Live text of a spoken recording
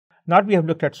Now that we have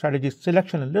looked at strategy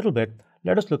selection a little bit,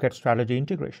 let us look at strategy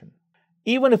integration.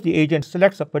 Even if the agent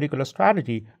selects a particular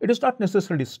strategy, it is not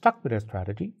necessarily stuck with a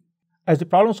strategy. As the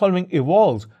problem solving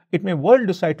evolves, it may well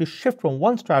decide to shift from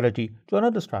one strategy to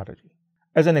another strategy.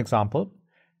 As an example,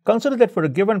 consider that for a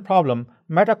given problem,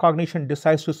 metacognition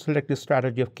decides to select the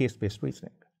strategy of case-based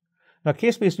reasoning. Now,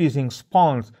 case-based reasoning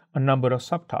spawns a number of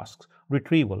subtasks: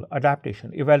 retrieval,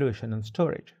 adaptation, evaluation, and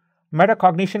storage.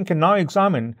 Metacognition can now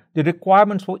examine the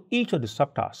requirements for each of the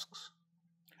subtasks.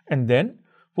 And then,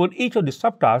 for each of the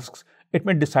subtasks, it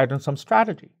may decide on some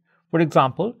strategy. For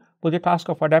example, for the task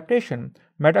of adaptation,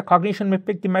 metacognition may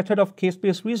pick the method of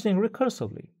case-based reasoning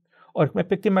recursively, or it may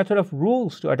pick the method of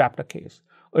rules to adapt a case,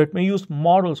 or it may use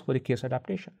models for the case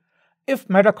adaptation. If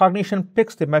metacognition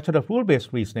picks the method of rule-based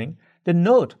reasoning, then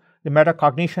note the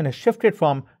metacognition has shifted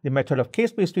from the method of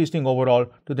case-based reasoning overall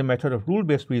to the method of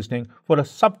rule-based reasoning for a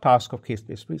subtask of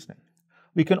case-based reasoning.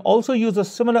 We can also use a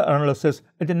similar analysis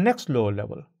at the next lower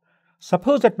level.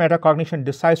 Suppose that metacognition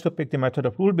decides to pick the method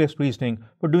of rule-based reasoning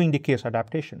for doing the case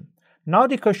adaptation. Now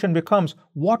the question becomes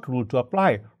what rule to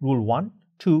apply, rule 1,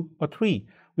 2, or 3.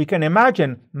 We can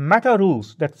imagine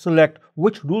meta-rules that select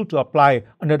which rule to apply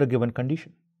under a given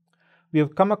condition. We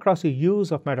have come across the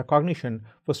use of metacognition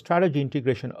for strategy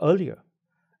integration earlier.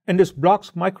 In this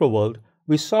blocks microworld,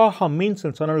 we saw how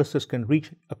mean-sense analysis can reach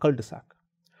a cul-de-sac.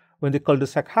 When the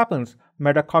cul-de-sac happens,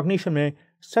 metacognition may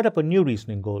set up a new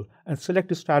reasoning goal and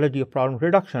select a strategy of problem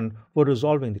reduction for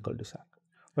resolving the cul-de-sac.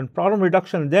 When problem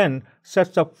reduction then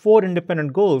sets up 4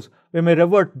 independent goals, we may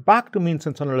revert back to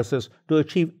mean-sense analysis to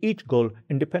achieve each goal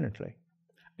independently.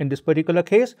 In this particular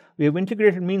case, we have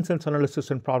integrated mean-sense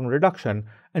analysis and problem reduction,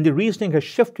 and the reasoning has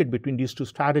shifted between these two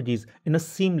strategies in a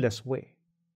seamless way.